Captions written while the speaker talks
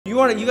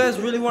You guys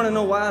really want to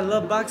know why I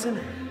love boxing?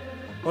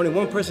 Only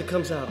one person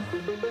comes out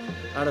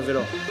of it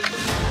all.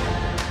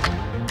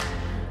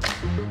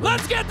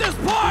 Let's get this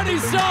party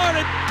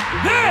started.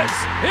 This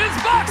is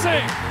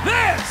boxing.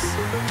 This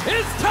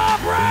is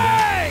Top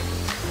Rank.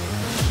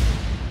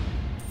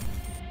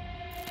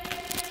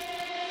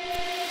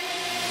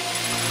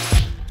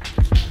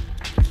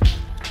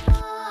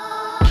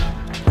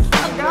 What's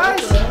up,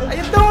 guys? How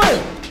you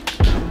doing?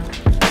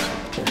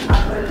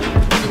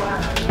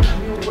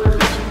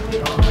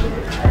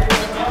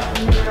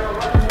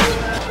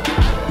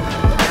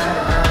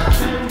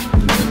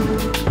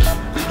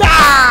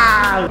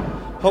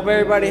 Hope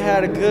everybody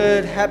had a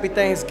good, happy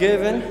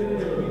Thanksgiving.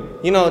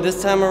 You know,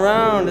 this time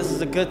around, this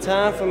is a good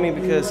time for me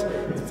because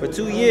for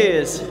 2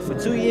 years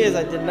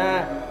I did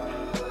not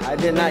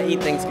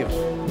eat Thanksgiving.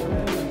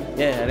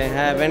 Yeah, I didn't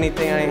have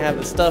anything. I didn't have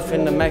the stuff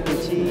in the mac and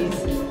cheese.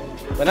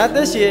 But not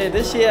this year.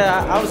 This year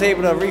I was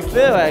able to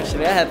refill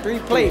actually. I had 3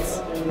 plates.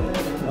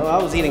 Oh,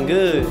 I was eating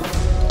good.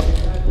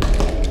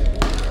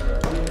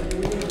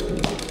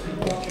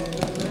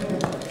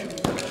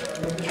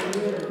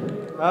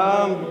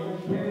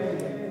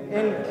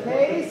 In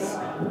case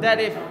that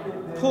it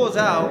pulls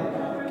out,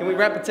 can we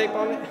wrap a tape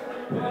on it?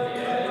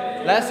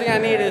 Last thing I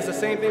need is the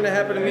same thing that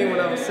happened to me when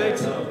I was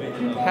 6,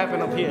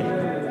 happened up here.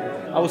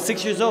 I was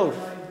 6 years old,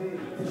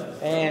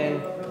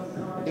 and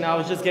you know, I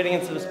was just getting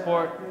into the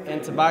sport,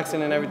 into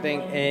boxing and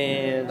everything,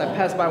 and I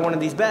passed by one of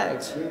these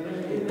bags,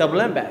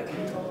 double M bag.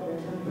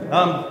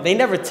 They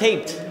never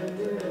taped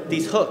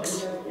these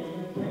hooks,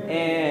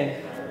 and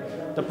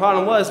the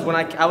problem was when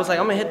I was like,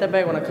 I'm gonna hit that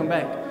bag when I come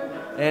back.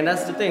 And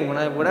that's the thing,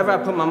 whatever I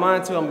put my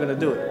mind to, I'm gonna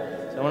do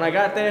it. So when I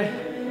got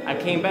there, I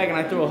came back and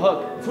I threw a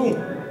hook, boom.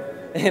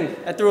 And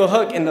I threw a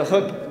hook and the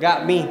hook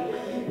got me.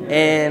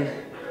 And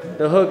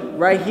the hook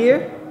right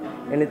here,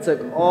 and it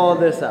took all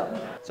this out.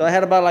 So I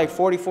had about like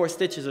 44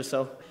 stitches or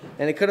so,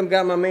 and it could have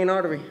got my main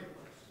artery.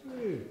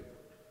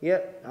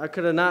 Yep, I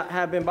could have not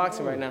have been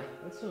boxing right now.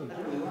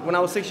 When I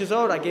was 6 years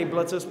old, I gave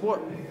blood to the sport.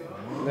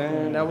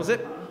 And that was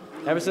it.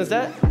 Ever since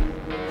that,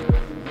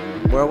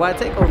 worldwide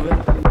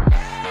takeover.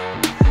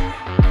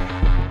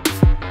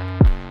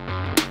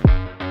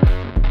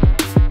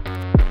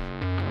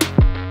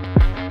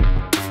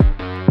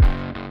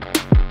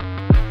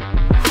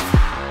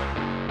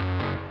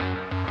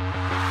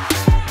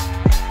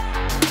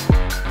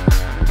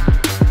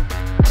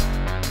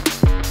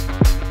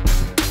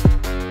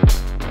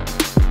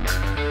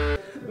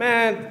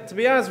 Man, to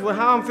be honest with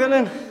how I'm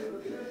feeling,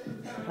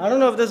 I don't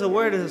know if there's a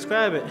word to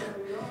describe it.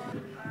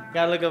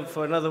 Gotta look up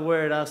for another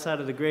word outside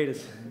of the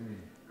greatest.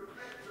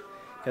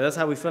 Cause that's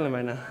how we feeling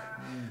right now.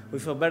 We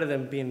feel better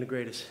than being the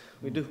greatest.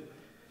 We do.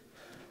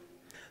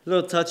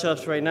 Little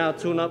touch-ups right now,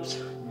 tune-ups.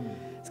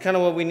 It's kind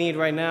of what we need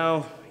right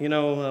now, you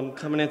know,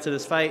 coming into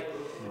this fight,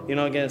 you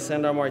know, against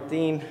Sandor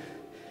Martin.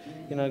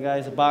 You know,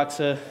 guy's a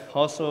boxer,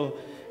 also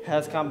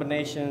has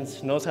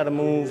combinations, knows how to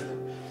move.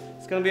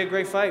 It's gonna be a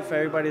great fight for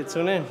everybody to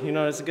tune in. You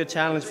know, it's a good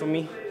challenge for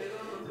me.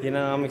 You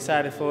know, I'm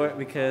excited for it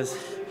because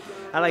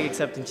I like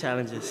accepting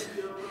challenges.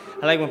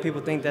 I like when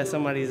people think that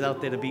somebody's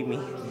out there to beat me,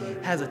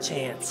 has a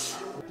chance.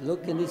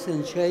 Look, and he's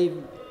in shape.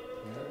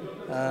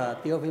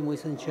 Teofimo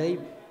is in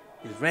shape.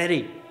 He's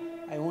ready.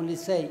 I only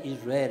say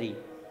he's ready.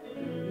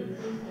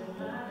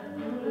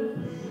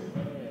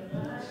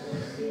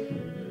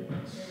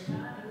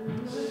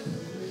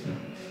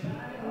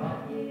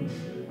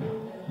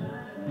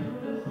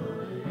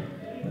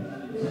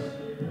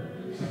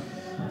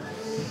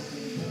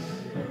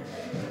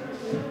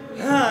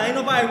 Ain't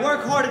nobody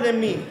work harder than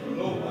me.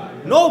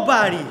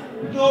 Nobody.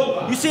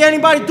 You see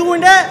anybody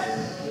doing that?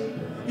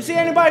 You see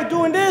anybody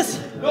doing this?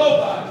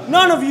 Nobody.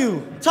 None of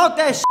you. Talk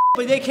that shit,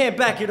 but they can't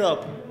back it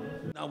up.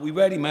 Now we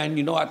ready, man.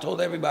 You know, I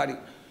told everybody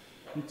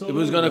it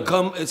was gonna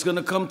come. It's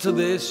gonna come to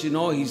this. You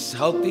know, he's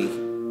healthy,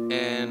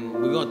 and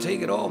we're gonna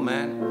take it all,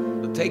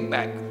 man. The take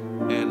back,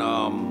 and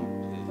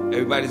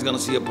everybody's gonna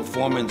see a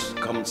performance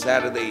coming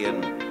Saturday,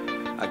 and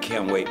I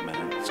can't wait,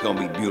 man. It's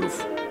gonna be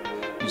beautiful.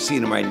 You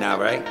seen him right now,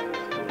 right?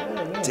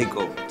 Take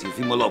over,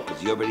 Teofimo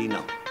Lopez. You already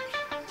know.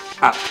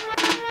 Out.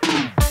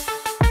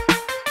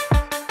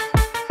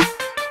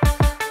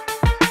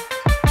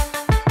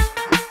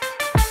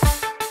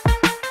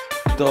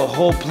 The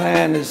whole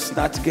plan is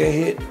not to get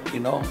hit, you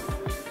know.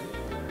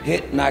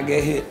 Hit, not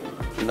get hit.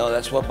 You know,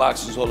 that's what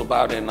boxing's all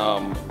about, and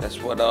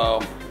that's what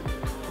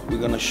we're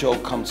gonna show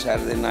come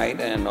Saturday night.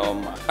 And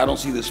I don't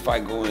see this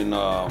fight going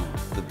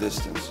the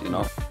distance, you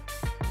know.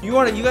 You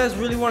guys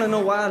really want to know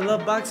why I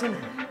love boxing?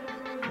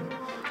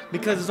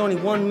 Because there's only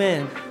one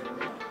man,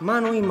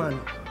 mano y mano.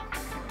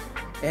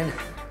 And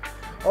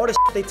all the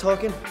shit they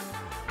talking,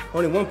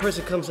 only one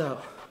person comes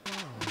out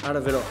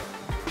of it all.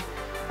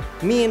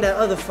 Me and that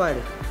other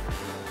fighter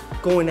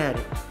going at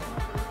it.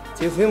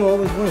 Teofimo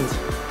always wins.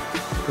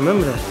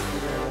 Remember that.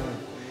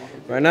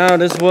 Right now,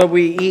 this is what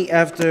we eat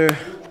after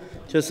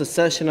just a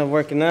session of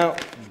working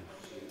out.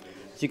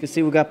 As you can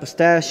see, we got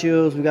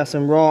pistachios, we got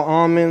some raw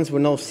almonds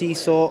with no sea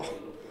salt.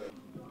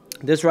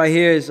 This right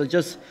here is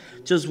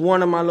just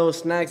one of my little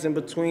snacks in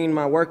between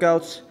my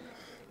workouts.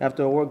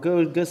 After a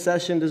good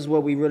session, this is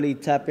what we really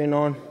tap in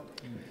on.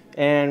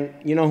 And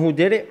you know who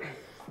did it?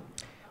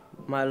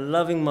 My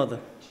loving mother.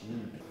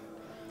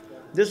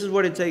 This is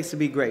what it takes to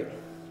be great.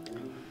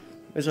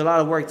 There's a lot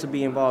of work to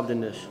be involved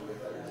in this.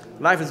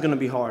 Life is gonna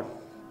be hard,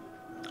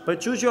 but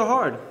choose your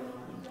hard.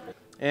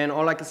 And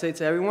all I can say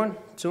to everyone,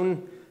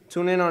 tune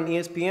in on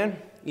ESPN,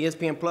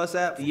 ESPN Plus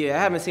app. Yeah, I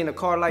haven't seen a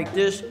card like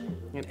this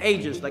in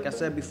ages, like I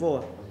said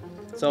before.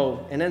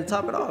 So, and then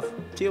top it off,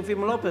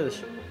 Teofimo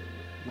Lopez,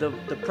 the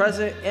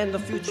present and the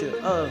future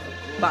of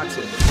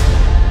boxing.